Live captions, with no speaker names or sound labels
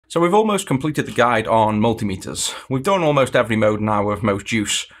So we've almost completed the guide on multimeters. We've done almost every mode now of most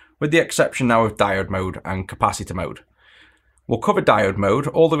use, with the exception now of diode mode and capacitor mode. We'll cover diode mode.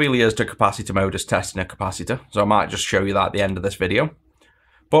 All there really is to capacitor mode is testing a capacitor, so I might just show you that at the end of this video.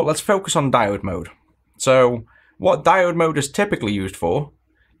 But let's focus on diode mode. So what diode mode is typically used for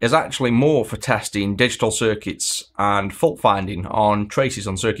is actually more for testing digital circuits and fault finding on traces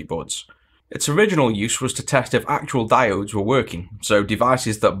on circuit boards. Its original use was to test if actual diodes were working, so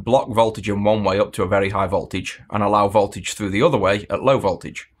devices that block voltage in one way up to a very high voltage and allow voltage through the other way at low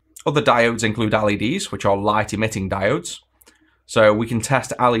voltage. Other diodes include LEDs, which are light emitting diodes, so we can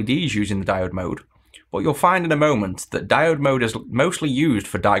test LEDs using the diode mode, but you'll find in a moment that diode mode is mostly used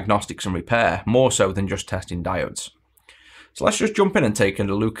for diagnostics and repair, more so than just testing diodes. So let's just jump in and take a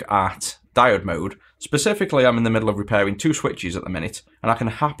look at diode mode. Specifically, I'm in the middle of repairing two switches at the minute, and I can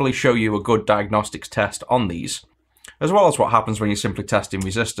happily show you a good diagnostics test on these, as well as what happens when you're simply testing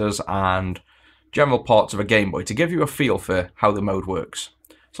resistors and general parts of a Game Boy to give you a feel for how the mode works.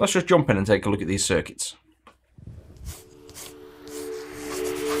 So let's just jump in and take a look at these circuits.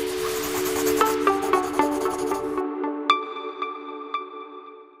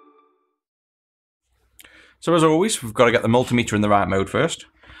 So as always, we've got to get the multimeter in the right mode first.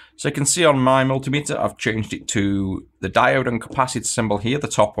 So you can see on my multimeter, I've changed it to the diode and capacitor symbol here, the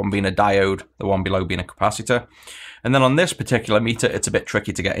top one being a diode, the one below being a capacitor. And then on this particular meter, it's a bit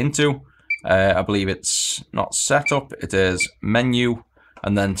tricky to get into. I believe it's not set up, it is menu,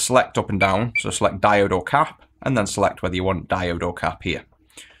 and then select up and down. So select diode or cap, and then select whether you want diode or cap here.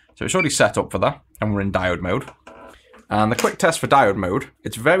 So it's already set up for that, and we're in diode mode. And the quick test for diode mode,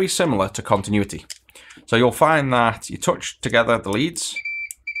 it's very similar to continuity. So you'll find that you touch together the leads,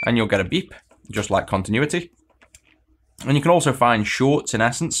 and you'll get a beep, just like continuity. And you can also find shorts in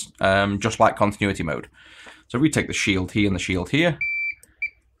essence, just like continuity mode. So if we take the shield here and the shield here,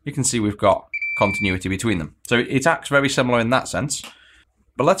 you can see we've got continuity between them. So it acts very similar in that sense.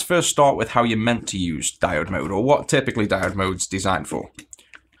 But let's first start with how you're meant to use diode mode, or what typically diode mode's designed for.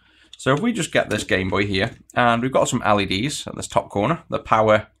 So if we just get this Game Boy here, and we've got some LEDs at this top corner, the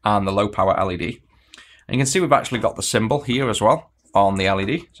power and the low power LED. And you can see we've actually got the symbol here as well on the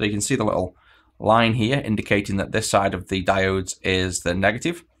LED. So you can see the little line here indicating that this side of the diodes is the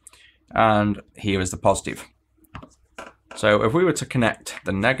negative and here is the positive. So if we were to connect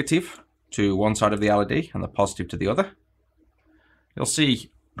the negative to one side of the LED and the positive to the other, you'll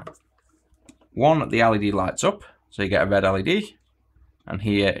see the LED lights up, so you get a red LED, and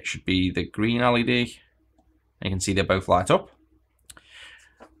here it should be the green LED, and you can see they both light up.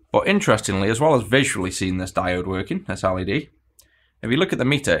 But interestingly, as well as visually seeing this diode working, this LED, if you look at the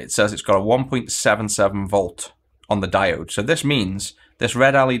meter, it says it's got a 1.77 volt on the diode. So this means this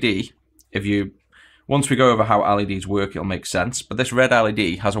red LED, once we go over how LEDs work, it'll make sense, but this red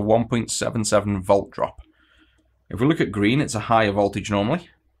LED has a 1.77 volt drop. If we look at green, it's a higher voltage normally,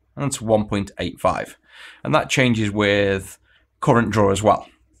 and it's 1.85. And that changes with current draw as well.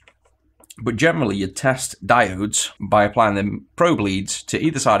 But generally, you test diodes by applying the probe leads to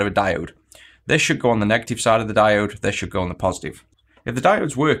either side of a diode. This should go on the negative side of the diode, this should go on the positive. If the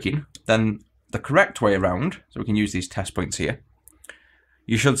diode's working, then the correct way around, so we can use these test points here,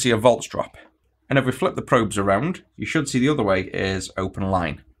 you should see a volts drop. And if we flip the probes around, you should see the other way is open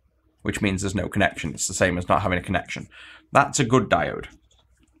line, which means there's no connection. It's the same as not having a connection. That's a good diode.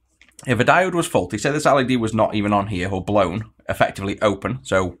 If a diode was faulty, say this LED was not even on here or blown, effectively open,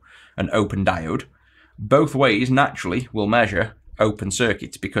 so an open diode, both ways naturally will measure open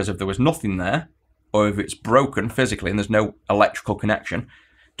circuits, because if there was nothing there, or if it's broken physically and there's no electrical connection,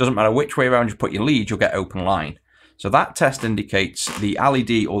 doesn't matter which way around you put your lead, you'll get open line. So that test indicates the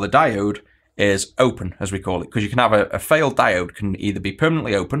LED or the diode is open, as we call it, because you can have a failed diode can either be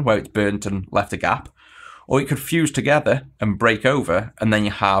permanently open, where it's burnt and left a gap, or it could fuse together and break over, and then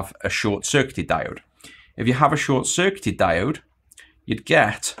you have a short-circuited diode. If you have a short-circuited diode, you'd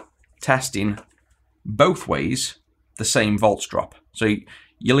get testing both ways the same volts drop. So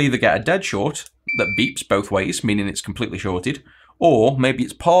you'll either get a dead short that beeps both ways, meaning it's completely shorted, or maybe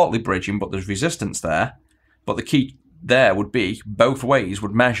it's partly bridging but there's resistance there, but the key there would be both ways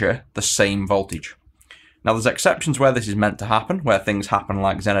would measure the same voltage. Now there's exceptions where this is meant to happen, where things happen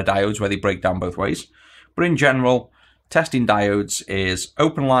like Zener diodes where they break down both ways, but in general, testing diodes is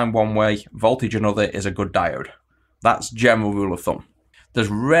open line one way, voltage another is a good diode. That's general rule of thumb. There's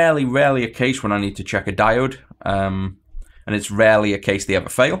rarely a case when I need to check a diode, and it's rarely a case they ever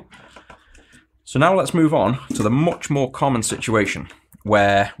fail. So now let's move on to the much more common situation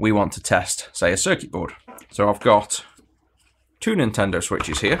where we want to test, say, a circuit board. So I've got two Nintendo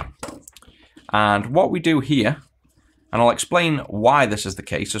switches here, and what we do here And I'll explain why this is the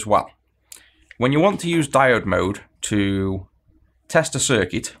case as well. When you want to use diode mode to test a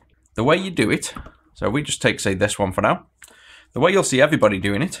circuit, the way you do it, so we just take, say, this one for now. The way you'll see everybody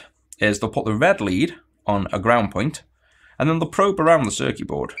doing it is they'll put the red lead on a ground point, and then they'll probe around the circuit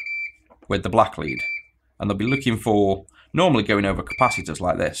board with the black lead. And they'll be looking for, normally going over capacitors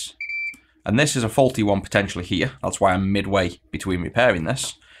like this. And this is a faulty one potentially here. That's why I'm midway between repairing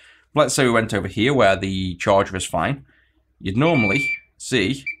this. Let's say we went over here where the charger is fine. You'd normally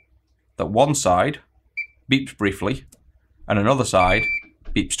see that one side beeps briefly and another side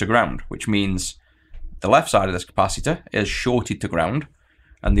beeps to ground, which means the left side of this capacitor is shorted to ground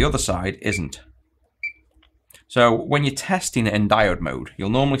and the other side isn't. So when you're testing it in diode mode, you'll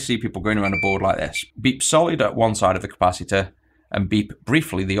normally see people going around a board like this. Beep solid at one side of the capacitor and beep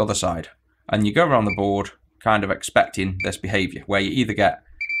briefly the other side. And you go around the board kind of expecting this behavior, where you either get,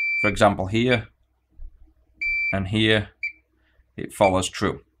 for example, here and here, it follows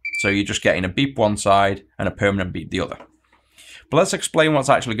true. So you're just getting a beep one side and a permanent beep the other. But let's explain what's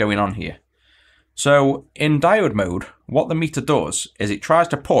actually going on here. So in diode mode, what the meter does is it tries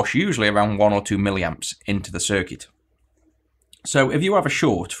to push usually around 1 or 2 milliamps into the circuit. So if you have a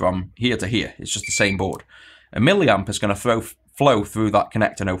short from here to here, it's just the same board. A milliamp is going to flow through that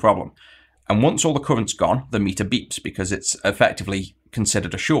connector, no problem. And once all the current's gone, the meter beeps because it's effectively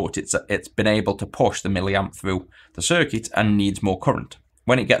considered a short. It's been able to push the milliamp through the circuit and needs more current.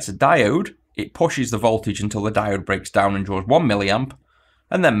 When it gets a diode, it pushes the voltage until the diode breaks down and draws 1 milliamp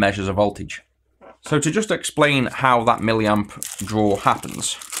and then measures a voltage. So to just explain how that milliamp draw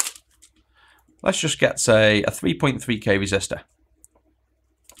happens, let's just get, say, a 3.3k resistor.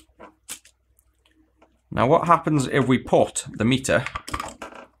 Now what happens if we put the meter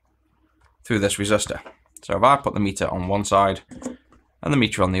through this resistor? So if I put the meter on one side and the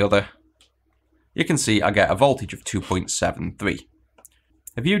meter on the other, you can see I get a voltage of 2.73.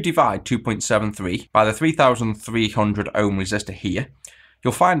 If you divide 2.73 by the 3300 ohm resistor here,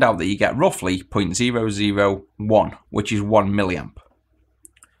 you'll find out that you get roughly 0.001, which is 1 milliamp.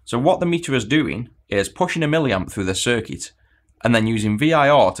 So what the meter is doing is pushing a milliamp through the circuit and then using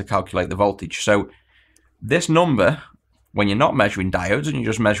VIR to calculate the voltage. So this number, when you're not measuring diodes and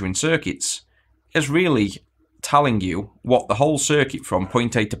you're just measuring circuits, is really telling you what the whole circuit from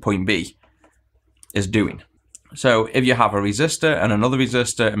point A to point B is doing. So if you have a resistor and another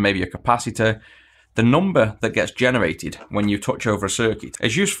resistor and maybe a capacitor, the number that gets generated when you touch over a circuit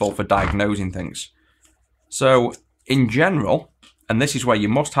is useful for diagnosing things. So in general, and this is where you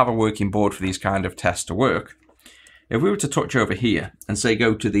must have a working board for these kind of tests to work, if we were to touch over here and say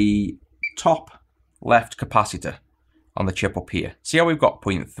go to the top left capacitor on the chip up here, see how we've got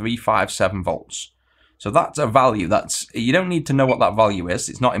 0.357 volts. So that's a value. You don't need to know what that value is.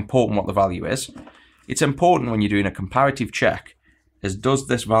 It's not important what the value is. It's important when you're doing a comparative check is, does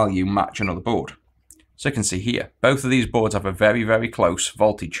this value match another board? So you can see here, both of these boards have a very, very close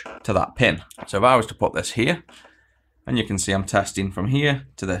voltage to that pin. So if I was to put this here, and you can see I'm testing from here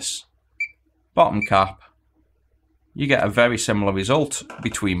to this bottom cap, you get a very similar result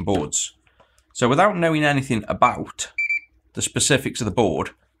between boards. So without knowing anything about the specifics of the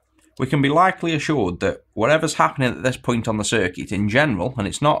board, we can be likely assured that whatever's happening at this point on the circuit in general, and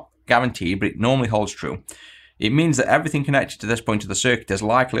it's not guaranteed, but it normally holds true, it means that everything connected to this point of the circuit is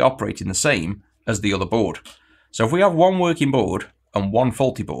likely operating the same as the other board. So if we have one working board and one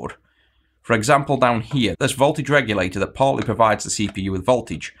faulty board, for example down here, this voltage regulator that partly provides the CPU with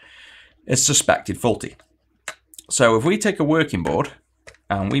voltage is suspected faulty. So if we take a working board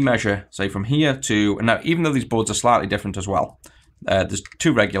and we measure, say, from here to, now even though these boards are slightly different as well, there's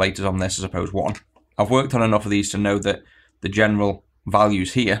 2 regulators on this as opposed to 1. I've worked on enough of these to know that the general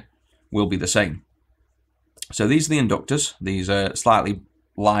values here will be the same. So these are the inductors. These are slightly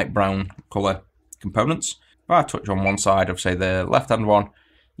light brown colour components. If I touch on one side of, say, the left hand one,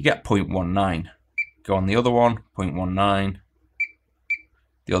 you get 0.19. Go on the other one, 0.19.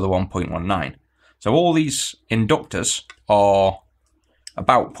 The other one, 0.19. So all these inductors are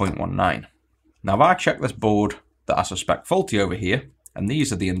about 0.19. Now if I check this board that I suspect faulty over here, and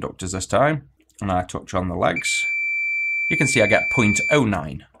these are the inductors this time, and I touch on the legs, you can see I get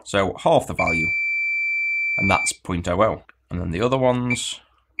 0.09, so half the value, and that's 0.00. And then the other ones,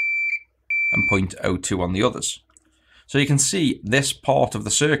 and 0.02 on the others. So you can see this part of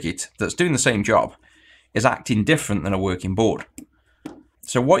the circuit that's doing the same job is acting different than a working board.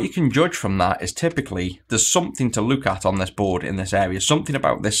 So what you can judge from that is typically there's something to look at on this board in this area. Something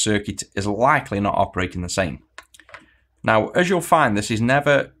about this circuit is likely not operating the same. Now, as you'll find, this is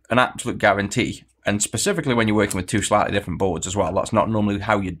never an absolute guarantee, and specifically when you're working with 2 slightly different boards as well, that's not normally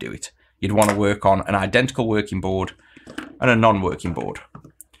how you'd do it. You'd want to work on an identical working board and a non-working board.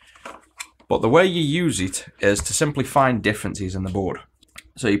 But the way you use it is to simply find differences in the board.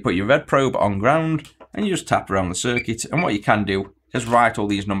 So you put your red probe on ground and you just tap around the circuit, and what you can do is write all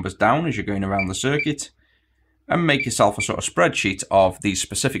these numbers down as you're going around the circuit and make yourself a sort of spreadsheet of these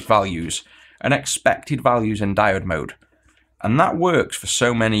specific values and expected values in diode mode. And that works for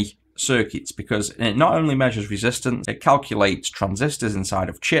so many circuits because it not only measures resistance, it calculates transistors inside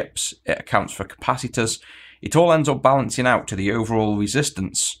of chips, it accounts for capacitors, it all ends up balancing out to the overall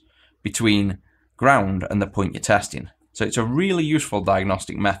resistance between ground and the point you're testing. So it's a really useful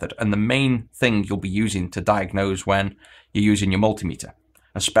diagnostic method and the main thing you'll be using to diagnose when you're using your multimeter,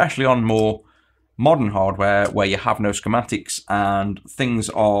 especially on more modern hardware where you have no schematics and things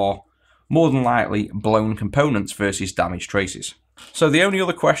are more than likely blown components versus damaged traces. So the only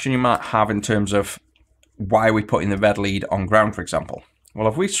other question you might have in terms of why are we putting the red lead on ground, for example? Well,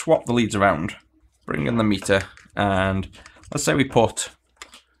 if we swap the leads around, bring in the meter, and let's say we put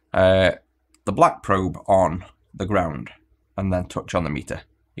the black probe on the ground and then touch on the meter,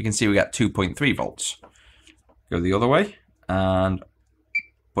 you can see we get 2.3 volts. Go the other way and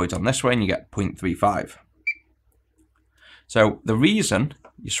put it on this way and you get 0.35. So the reason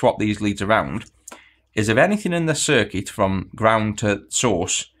you swap these leads around is if anything in the circuit from ground to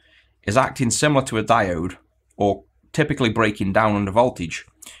source is acting similar to a diode or typically breaking down under voltage,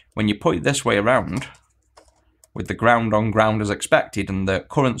 when you put it this way around with the ground on ground as expected and the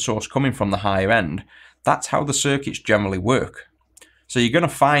current source coming from the higher end, that's how the circuits generally work. So you're going to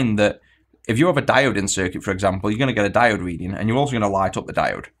find that if you have a diode in circuit, for example, you're going to get a diode reading and you're also going to light up the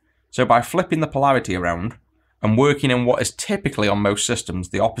diode. So by flipping the polarity around and working in what is typically on most systems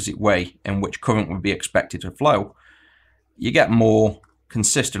the opposite way in which current would be expected to flow, you get more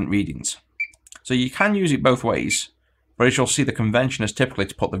consistent readings. So you can use it both ways, but as you'll see, the convention is typically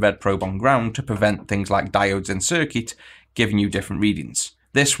to put the red probe on ground to prevent things like diodes in circuit giving you different readings.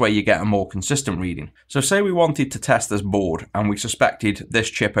 This way you get a more consistent reading. So say we wanted to test this board and we suspected this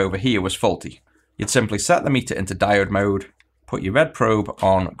chip over here was faulty. You'd simply set the meter into diode mode, put your red probe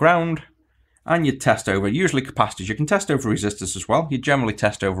on ground, and you'd test over, usually capacitors. You can test over resistors as well. You generally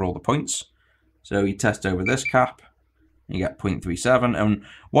test over all the points. So you test over this cap, you get 0.37. And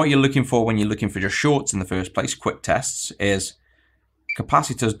what you're looking for when you're looking for just shorts in the first place, quick tests, is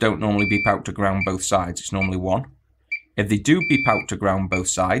capacitors don't normally beep out to ground both sides. It's normally one. If they do beep out to ground both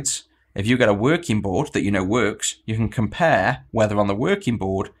sides, if you get a working board that you know works, you can compare whether on the working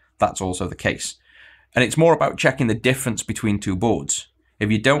board that's also the case. And it's more about checking the difference between two boards.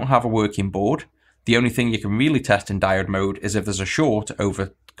 If you don't have a working board, the only thing you can really test in diode mode is if there's a short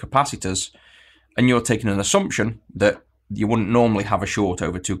over capacitors and you're taking an assumption that you wouldn't normally have a short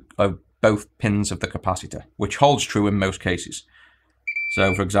over both pins of the capacitor, which holds true in most cases.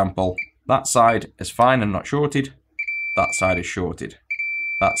 So for example, that side is fine and not shorted, that side is shorted,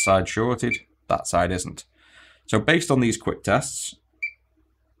 that side shorted, that side isn't. So based on these quick tests,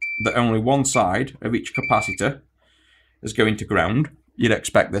 that only one side of each capacitor is going to ground, you'd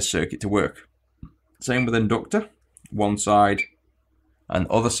expect this circuit to work. Same with inductor, one side and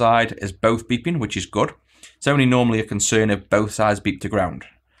other side is both beeping, which is good. It's only normally a concern if both sides beep to ground.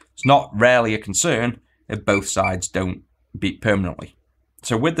 It's not rarely a concern if both sides don't beep permanently.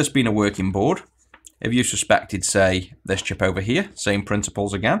 So with this being a working board, if you suspected, say, this chip over here, same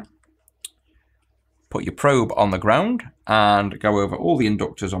principles again, put your probe on the ground and go over all the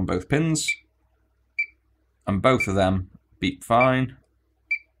inductors on both pins, and both of them beep fine.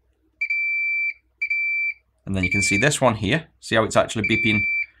 And then you can see this one here, see how it's actually beeping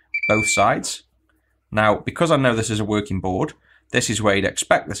both sides. Now, because I know this is a working board, this is where you'd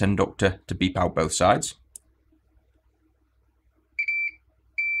expect this inductor to beep out both sides.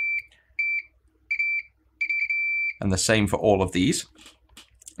 And the same for all of these.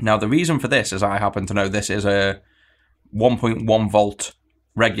 Now, the reason for this is I happen to know this is a 1.1 volt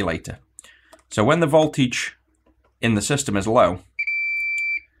regulator. So when the voltage in the system is low,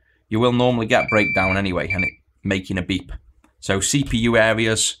 you will normally get breakdown anyway, and it making a beep. So CPU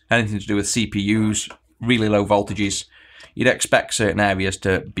areas, anything to do with CPUs, really low voltages, you'd expect certain areas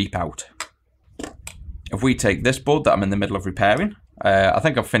to beep out. If we take this board that I'm in the middle of repairing, I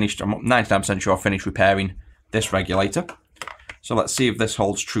think I'm 99% sure I've finished repairing this regulator. So let's see if this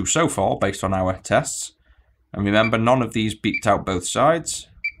holds true so far based on our tests. And remember, none of these beeped out both sides.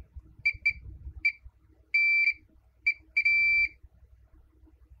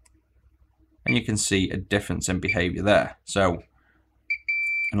 And you can see a difference in behavior there. So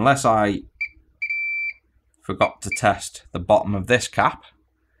unless I forgot to test the bottom of this cap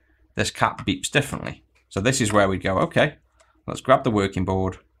beeps differently. So this is where we'd go, okay, let's grab the working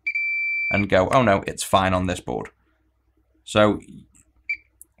board and go, oh no, it's fine on this board. So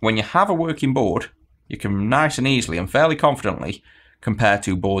when you have a working board, you can nice and easily and fairly confidently compare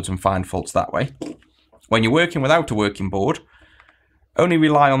two boards and find faults that way. When you're working without a working board, only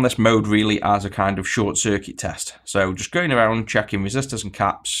rely on this mode really as a kind of short circuit test. So just going around checking resistors and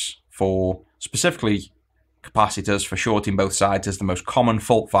caps for specifically capacitors for shorting both sides is the most common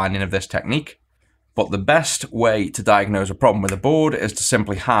fault finding of this technique. But the best way to diagnose a problem with a board is to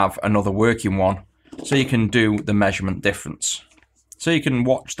simply have another working one so you can do the measurement difference. So you can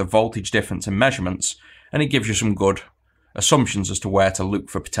watch the voltage difference in measurements and it gives you some good assumptions as to where to look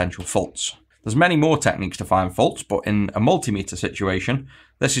for potential faults. There's many more techniques to find faults, but in a multimeter situation,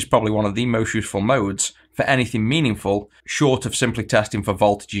 this is probably one of the most useful modes for anything meaningful, short of simply testing for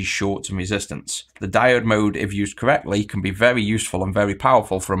voltages, shorts and resistance. The diode mode, if used correctly, can be very useful and very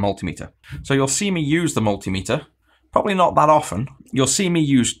powerful for a multimeter. So you'll see me use the multimeter, probably not that often. You'll see me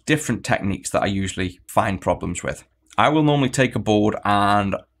use different techniques that I usually find problems with. I will normally take a board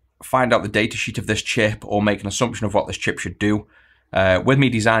and find out the datasheet of this chip or make an assumption of what this chip should do. With me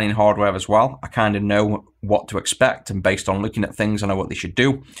designing hardware as well, I kind of know what to expect, and based on looking at things, I know what they should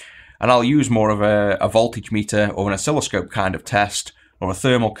do. And I'll use more of a voltage meter or an oscilloscope kind of test or a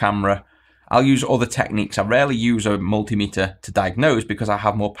thermal camera. I'll use other techniques. I rarely use a multimeter to diagnose because I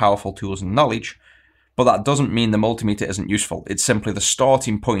have more powerful tools and knowledge, but that doesn't mean the multimeter isn't useful. It's simply the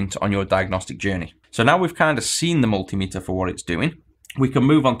starting point on your diagnostic journey. So now we've kind of seen the multimeter for what it's doing, we can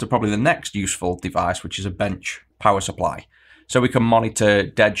move on to probably the next useful device, which is a bench power supply. So we can monitor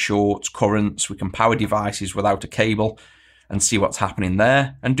dead shorts, currents, we can power devices without a cable and see what's happening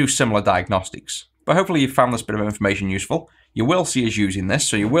there and do similar diagnostics. But hopefully you found this bit of information useful. You will see us using this,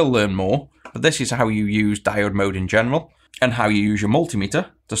 so you will learn more, but this is how you use diode mode in general and how you use your multimeter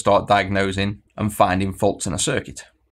to start diagnosing and finding faults in a circuit.